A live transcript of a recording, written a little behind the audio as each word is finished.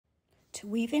To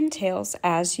weave in tails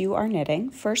as you are knitting,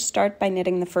 first start by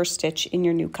knitting the first stitch in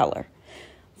your new color.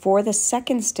 For the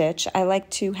second stitch, I like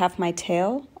to have my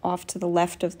tail off to the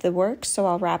left of the work, so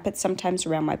I'll wrap it sometimes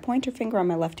around my pointer finger on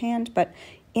my left hand, but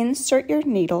insert your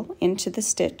needle into the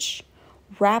stitch,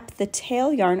 wrap the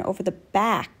tail yarn over the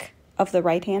back of the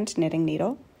right hand knitting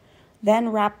needle, then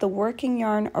wrap the working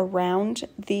yarn around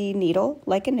the needle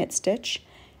like a knit stitch,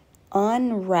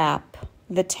 unwrap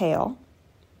the tail,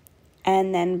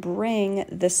 and then bring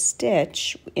the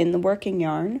stitch in the working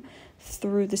yarn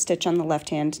through the stitch on the left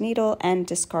hand needle and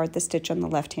discard the stitch on the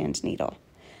left hand needle.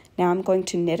 Now I'm going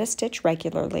to knit a stitch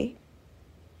regularly.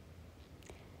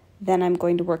 Then I'm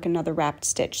going to work another wrapped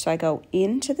stitch. So I go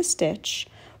into the stitch,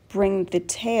 bring the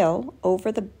tail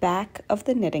over the back of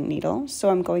the knitting needle.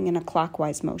 So I'm going in a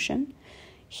clockwise motion.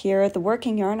 Here, the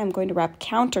working yarn, I'm going to wrap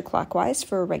counterclockwise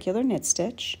for a regular knit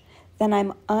stitch. Then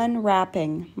I'm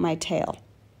unwrapping my tail.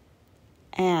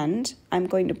 And I'm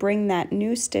going to bring that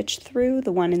new stitch through,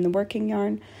 the one in the working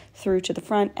yarn, through to the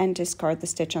front and discard the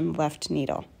stitch on the left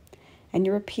needle. And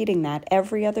you're repeating that.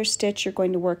 Every other stitch, you're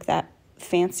going to work that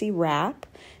fancy wrap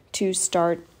to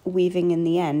start weaving in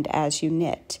the end as you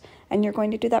knit. And you're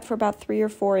going to do that for about 3 or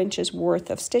 4 inches worth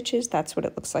of stitches. That's what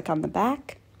it looks like on the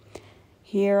back.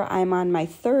 Here I'm on my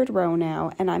 3rd row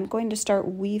now, and I'm going to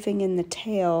start weaving in the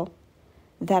tail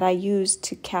that I used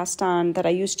to cast on, that I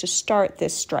used to start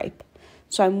this stripe.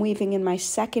 So I'm weaving in my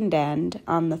second end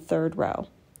on the 3rd row,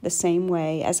 the same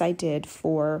way as I did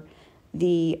for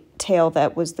the tail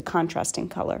that was the contrasting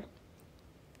color.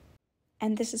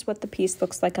 And this is what the piece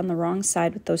looks like on the wrong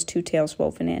side with those 2 tails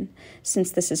woven in.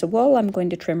 Since this is a wool, I'm going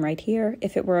to trim right here.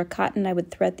 If it were a cotton, I would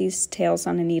thread these tails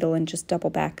on a needle and just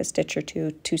double back a stitch or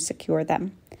 2 to secure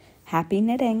them. Happy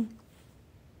knitting!